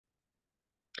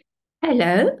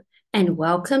Hello and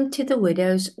welcome to the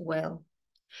Widow's Well.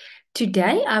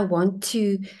 Today I want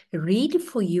to read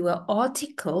for you an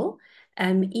article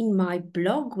in my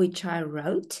blog which I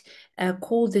wrote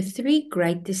called The Three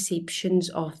Great Deceptions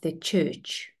of the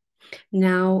Church.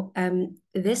 Now,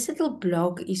 this little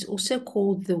blog is also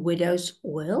called The Widow's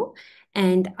Will,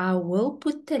 and I will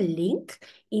put the link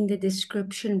in the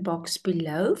description box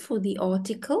below for the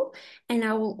article, and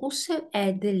I will also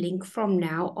add the link from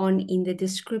now on in the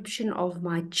description of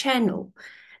my channel.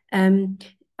 Um,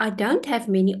 I don't have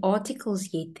many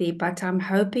articles yet there, but I'm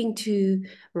hoping to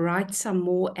write some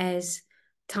more as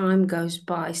time goes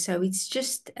by. So it's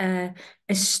just a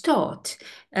start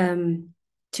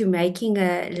to making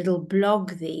a little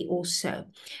blog there also.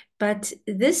 But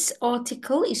this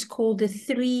article is called The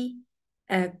Three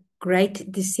uh, Great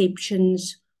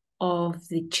Deceptions of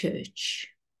the Church.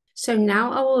 So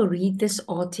now I will read this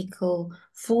article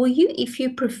for you. If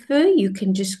you prefer, you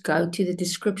can just go to the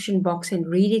description box and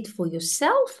read it for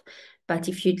yourself. But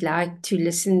if you'd like to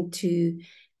listen to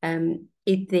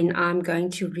it, then I'm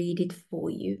going to read it for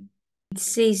you. It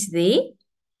says there,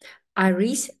 I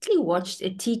recently watched a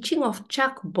teaching of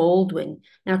Chuck Baldwin.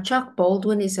 Now, Chuck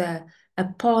Baldwin is a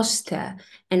pastor,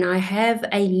 and I have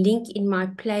a link in my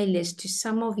playlist to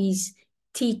some of his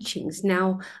teachings.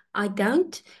 Now, I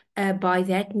don't by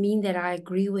that mean that I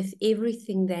agree with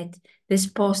everything that this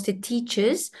pastor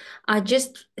teaches. I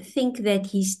just think that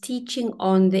his teaching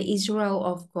on the Israel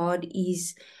of God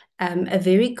is a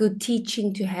very good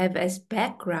teaching to have as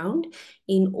background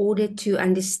in order to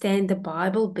understand the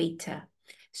Bible better.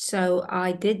 So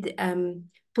I did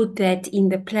put that in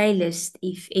the playlist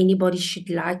if anybody should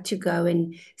like to go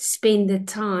and spend the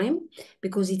time,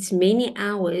 because it's many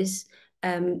hours.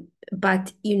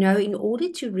 But, in order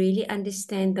to really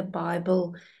understand the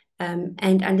Bible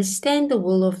and understand the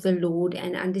will of the Lord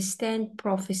and understand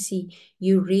prophecy,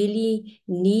 you really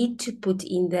need to put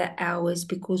in the hours,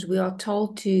 because we are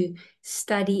told to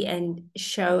study and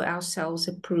show ourselves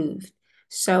approved.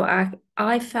 So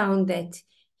I found that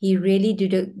he really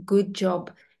did a good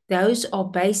job. Those are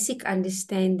basic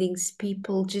understandings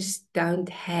people just don't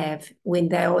have when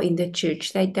they are in the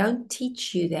church. They don't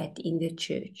teach you that in the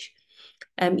church.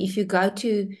 If you go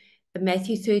to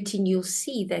Matthew 13, you'll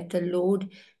see that the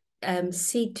Lord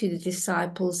said to the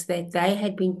disciples that they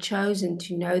had been chosen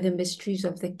to know the mysteries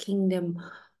of the kingdom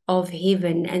of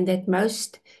heaven, and that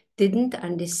most didn't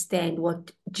understand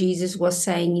what Jesus was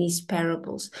saying in his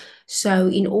parables. So,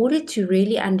 in order to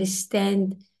really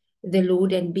understand the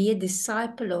Lord and be a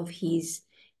disciple of his,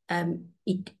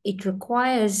 it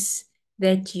requires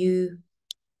that you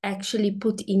actually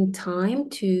put in time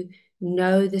to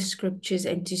know the scriptures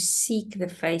and to seek the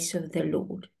face of the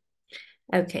Lord.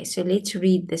 Okay, so let's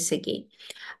read this again.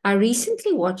 I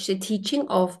recently watched a teaching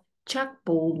of Chuck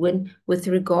Baldwin with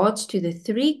regards to the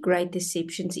three great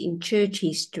deceptions in church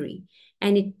history,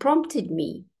 and it prompted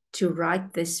me to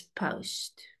write this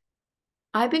post.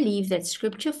 I believe that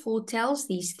scripture foretells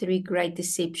these three great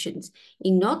deceptions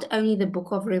in not only the book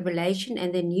of Revelation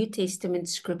and the New Testament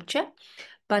scripture,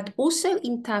 but also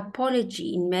in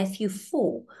typology in Matthew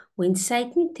 4, when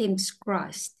Satan tempts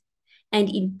Christ, and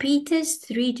in Peter's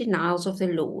three denials of the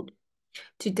Lord.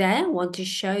 Today, I want to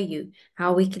show you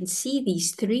how we can see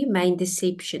these three main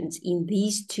deceptions in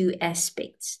these two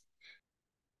aspects.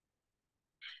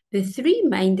 The three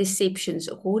main deceptions,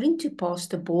 according to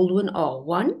Pastor Baldwin, are: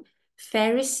 one,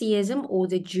 Phariseeism or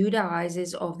the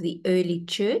Judaizers of the early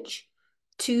church;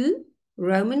 two,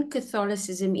 Roman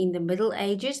Catholicism in the Middle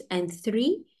Ages; and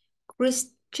three,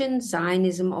 Christian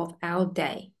Zionism of our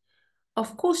day.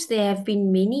 Of course, there have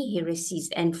been many heresies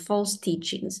and false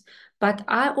teachings, but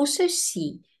I also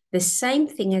see the same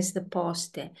thing as the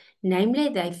pastor, namely,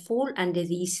 they fall under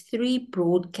these three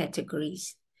broad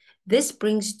categories. This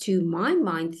brings to my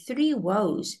mind three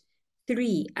woes,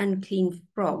 three unclean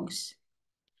frogs.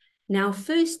 Now,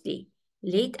 firstly,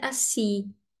 let us see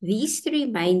these three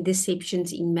main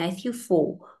deceptions in Matthew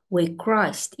 4, where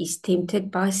Christ is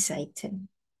tempted by Satan.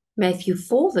 Matthew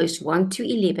 4, verse 1 to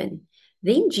 11.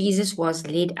 Then Jesus was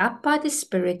led up by the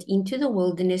Spirit into the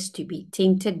wilderness to be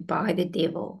tempted by the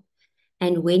devil.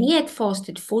 And when he had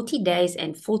fasted 40 days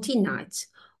and 40 nights,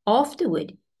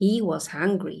 afterward he was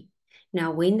hungry.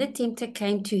 Now when the tempter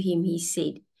came to him, he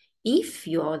said, "If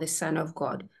you are the Son of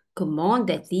God, command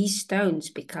that these stones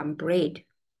become bread."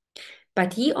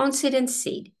 But he answered and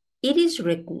said, "It is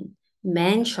written,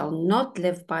 man shall not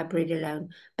live by bread alone,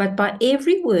 but by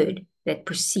every word that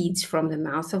proceeds from the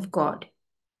mouth of God."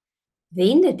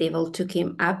 Then the devil took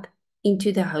him up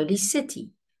into the holy city,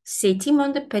 set him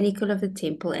on the pinnacle of the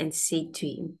temple, and said to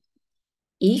him,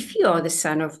 "If you are the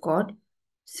Son of God,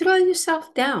 throw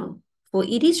yourself down, For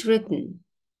it is written,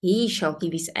 He shall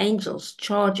give his angels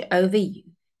charge over you,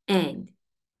 and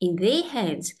in their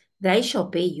hands they shall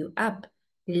bear you up,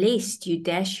 lest you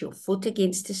dash your foot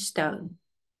against a stone.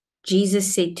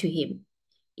 Jesus said to him,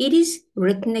 It is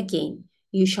written again,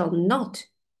 You shall not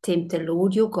tempt the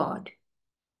Lord your God.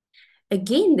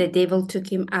 Again the devil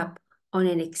took him up on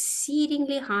an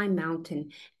exceedingly high mountain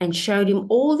and showed him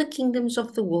all the kingdoms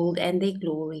of the world and their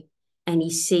glory. And he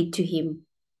said to him,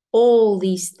 All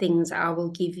these things I will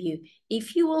give you,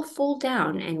 if you will fall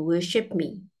down and worship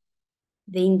me.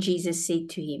 Then Jesus said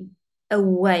to him,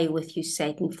 Away with you,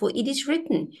 Satan, for it is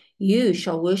written, You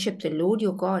shall worship the Lord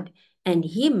your God, and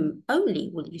him only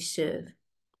will you serve.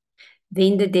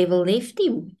 Then the devil left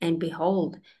him, and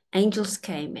behold, angels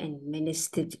came and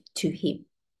ministered to him.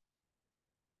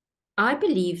 I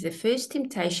believe the first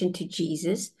temptation to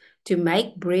Jesus to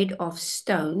make bread of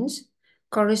stones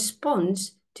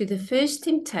corresponds to the first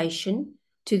temptation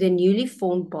to the newly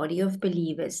formed body of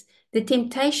believers, the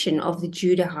temptation of the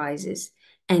Judaizers,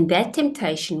 and that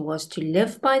temptation was to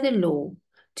live by the law,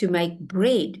 to make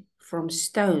bread from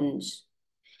stones.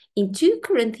 In 2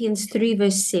 Corinthians 3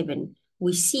 verse 7,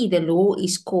 we see the law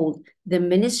is called the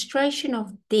ministration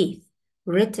of death,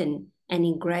 written and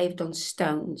engraved on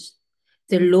stones.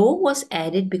 The law was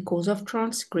added because of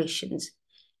transgressions,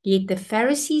 yet the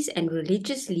Pharisees and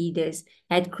religious leaders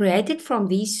had created from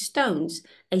these stones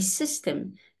a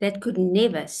system that could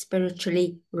never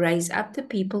spiritually raise up the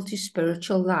people to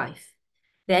spiritual life.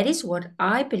 That is what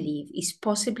I believe is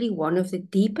possibly one of the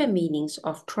deeper meanings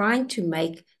of trying to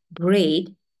make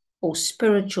bread or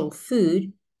spiritual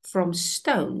food from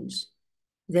stones,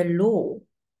 the law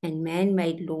and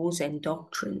man-made laws and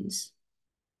doctrines.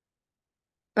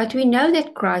 But we know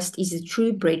that Christ is the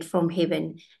true bread from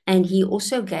heaven, and he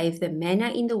also gave the manna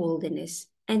in the wilderness,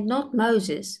 and not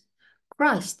Moses.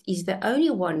 Christ is the only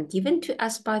one given to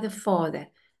us by the Father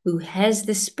who has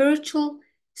the spiritual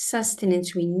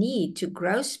sustenance we need to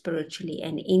grow spiritually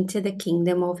and enter the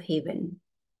kingdom of heaven.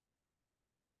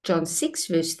 John 6,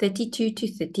 verse 32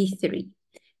 to 33.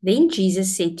 Then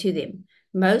Jesus said to them,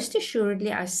 Most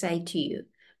assuredly I say to you,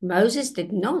 Moses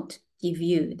did not give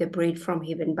you the bread from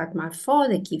heaven, but my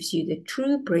Father gives you the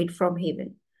true bread from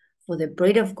heaven. For the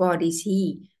bread of God is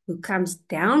he who comes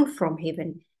down from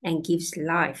heaven and gives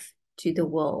life to the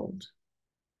world.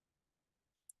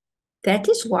 That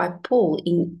is why Paul,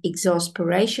 in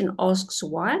exasperation, asks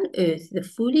why on earth the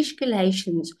foolish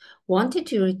Galatians wanted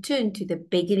to return to the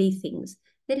beggarly things,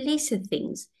 the lesser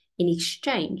things, in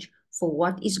exchange for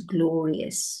what is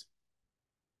glorious.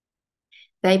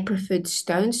 They preferred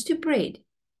stones to bread,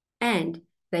 and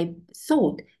they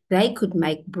thought they could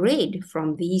make bread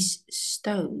from these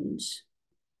stones.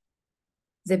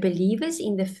 The believers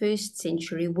in the first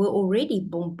century were already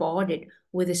bombarded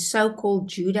with the so-called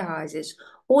Judaizers,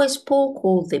 or as Paul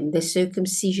called them, the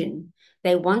circumcision.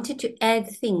 They wanted to add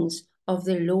things of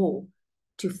the law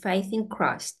to faith in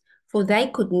Christ, for they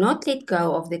could not let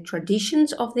go of the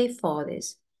traditions of their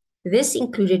fathers. This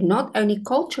included not only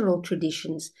cultural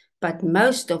traditions, but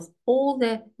most of all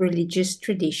the religious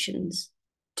traditions.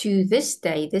 To this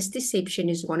day, this deception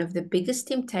is one of the biggest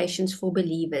temptations for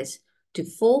believers, to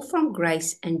fall from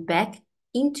grace and back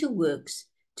into works,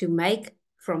 to make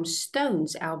from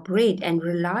stones our bread and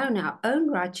rely on our own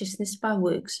righteousness by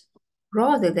works,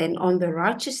 rather than on the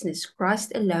righteousness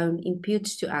Christ alone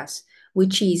imputes to us,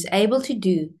 which he is able to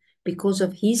do because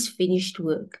of his finished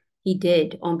work he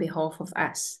did on behalf of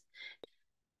us.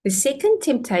 The second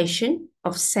temptation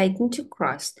of Satan to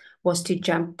Christ was to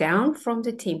jump down from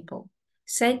the temple.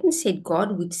 Satan said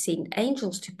God would send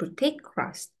angels to protect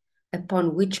Christ,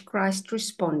 upon which Christ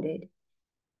responded,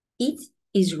 It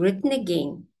is written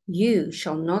again, You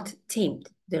shall not tempt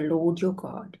the Lord your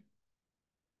God.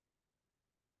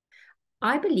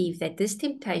 I believe that this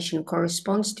temptation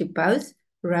corresponds to both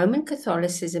Roman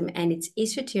Catholicism and its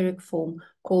esoteric form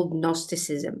called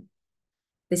Gnosticism.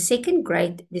 The second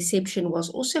great deception was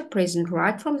also present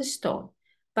right from the start,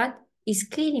 but is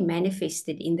clearly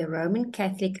manifested in the Roman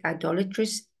Catholic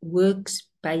idolatrous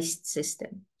works-based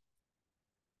system.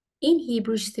 In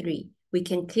Hebrews 3, we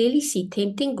can clearly see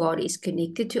tempting God is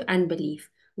connected to unbelief,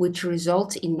 which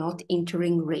results in not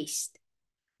entering rest.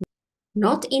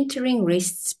 Not entering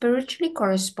rest spiritually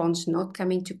corresponds not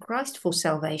coming to Christ for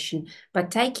salvation,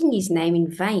 but taking his name in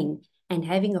vain and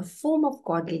having a form of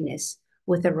godliness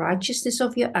with a righteousness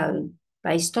of your own,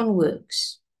 based on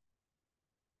works.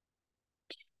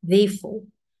 Therefore,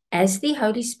 as the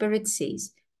Holy Spirit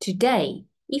says, today,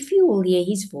 if you will hear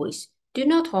his voice, do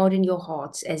not harden your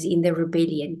hearts as in the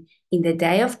rebellion, in the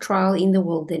day of trial in the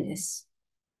wilderness,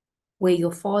 where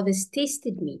your fathers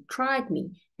tested me, tried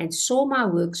me, and saw my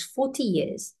works 40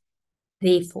 years.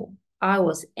 Therefore, I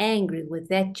was angry with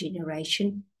that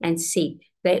generation and said,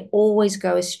 they always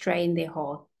go astray in their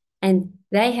heart, and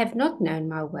they have not known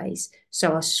my ways.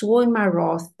 So I swore in my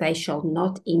wrath, they shall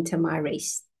not enter my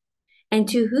rest. And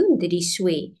to whom did he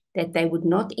swear that they would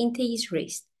not enter his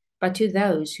rest, but to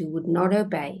those who would not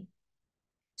obey?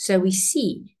 So we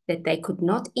see that they could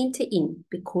not enter in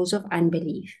because of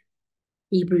unbelief.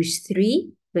 Hebrews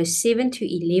 3, verse 7 to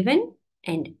 11,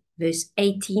 and verse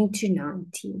 18 to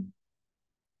 19.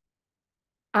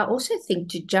 I also think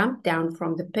to jump down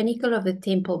from the pinnacle of the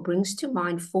temple brings to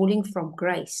mind falling from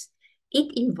grace.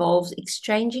 It involves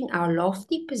exchanging our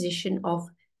lofty position of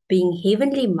being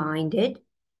heavenly minded,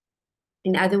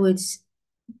 in other words,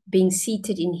 being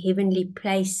seated in heavenly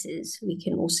places, we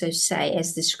can also say,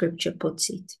 as the scripture puts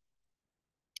it,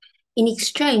 in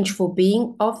exchange for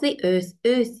being of the earth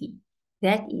earthy,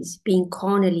 that is, being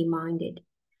carnally minded.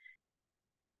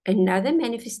 Another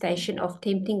manifestation of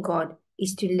tempting God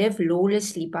is to live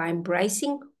lawlessly by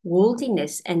embracing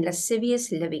worldliness and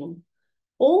lascivious living.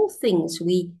 All things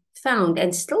we found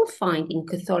and still find in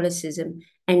Catholicism,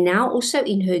 and now also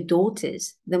in her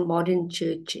daughters, the modern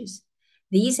churches.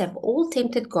 These have all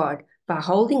tempted God by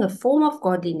holding a form of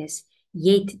godliness,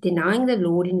 yet denying the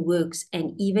Lord in works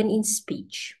and even in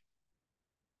speech.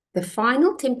 The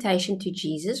final temptation to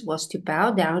Jesus was to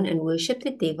bow down and worship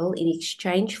the devil in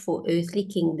exchange for earthly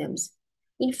kingdoms.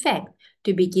 In fact,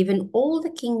 to be given all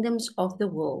the kingdoms of the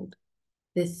world.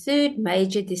 The third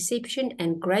major deception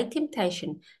and great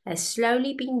temptation has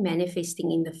slowly been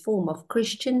manifesting in the form of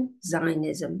Christian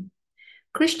Zionism.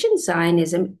 Christian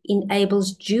Zionism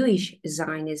enables Jewish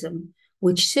Zionism,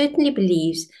 which certainly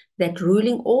believes that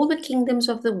ruling all the kingdoms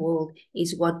of the world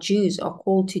is what Jews are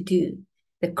called to do.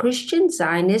 The Christian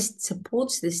Zionist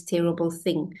supports this terrible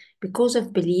thing because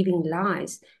of believing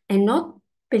lies and not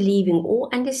believing or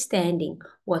understanding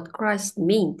what Christ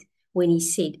meant when he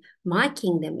said, "My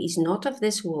kingdom is not of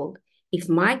this world. If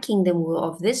my kingdom were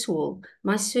of this world,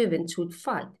 my servants would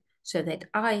fight, so that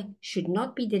I should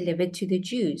not be delivered to the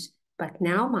Jews. But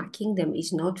now my kingdom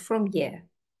is not from here."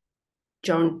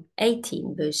 John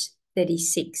 18, verse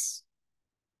 36.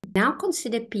 Now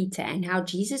consider Peter and how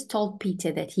Jesus told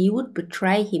Peter that he would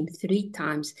betray him 3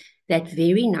 times that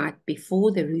very night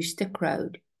before the rooster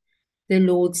crowed. The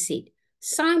Lord said,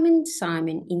 "Simon,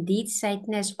 Simon, indeed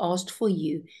Satan has asked for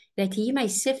you, that he may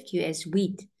sift you as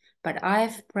wheat. But I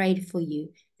have prayed for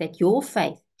you, that your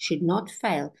faith should not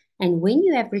fail, and when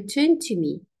you have returned to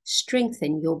me,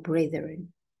 strengthen your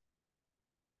brethren."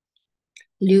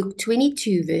 Luke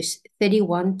 22, verse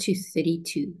 31 to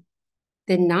 32.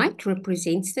 The night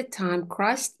represents the time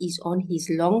Christ is on his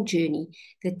long journey,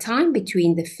 the time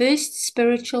between the first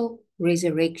spiritual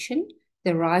resurrection,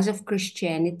 the rise of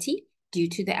Christianity due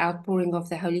to the outpouring of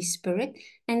the Holy Spirit,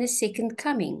 and the second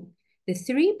coming. The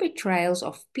 3 betrayals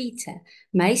of Peter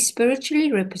may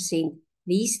spiritually represent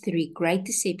these 3 great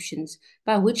deceptions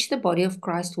by which the body of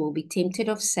Christ will be tempted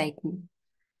of Satan.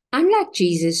 Unlike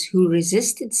Jesus, who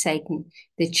resisted Satan,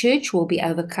 the church will be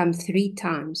overcome 3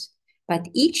 times, but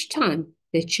each time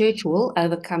the church will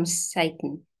overcome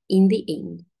Satan in the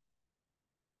end.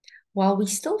 While we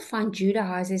still find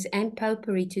Judaizers and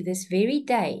popery to this very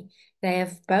day, they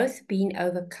have both been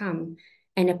overcome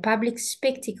and a public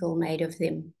spectacle made of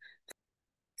them.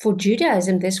 For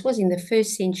Judaism, this was in the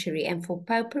 1st century, and for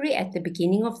popery at the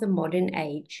beginning of the modern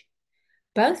age.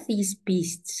 Both these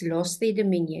beasts lost their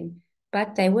dominion,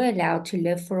 but they were allowed to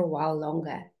live for a while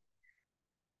longer.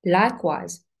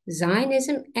 Likewise,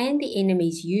 Zionism and the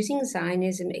enemies using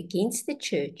Zionism against the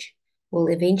church will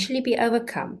eventually be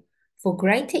overcome, for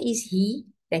greater is he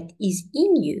that is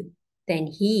in you than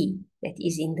he that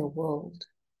is in the world.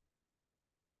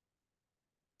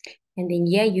 And then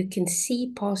here you can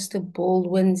see Pastor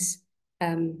Baldwin's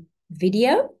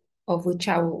video, of which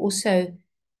I will also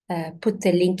put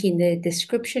the link in the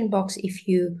description box if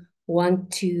you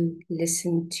want to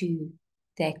listen to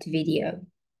that video.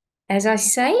 As I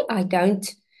say, I don't,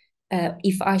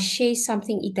 if I share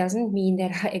something, it doesn't mean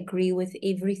that I agree with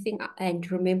everything.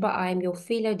 And remember, I am your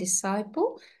fellow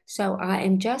disciple, so I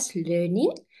am just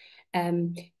learning.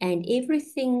 And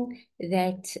everything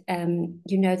that,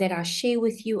 that I share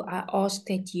with you, I ask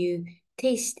that you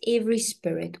test every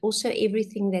spirit, also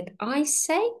everything that I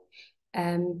say.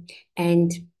 And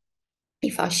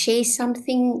if I share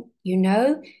something,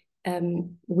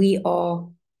 we are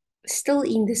still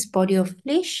in this body of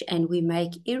flesh and we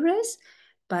make errors,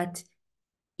 but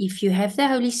if you have the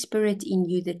Holy Spirit in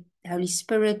you, the Holy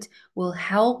Spirit will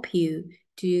help you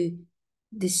to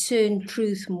discern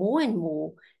truth more and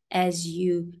more as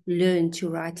you learn to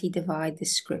rightly divide the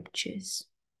scriptures.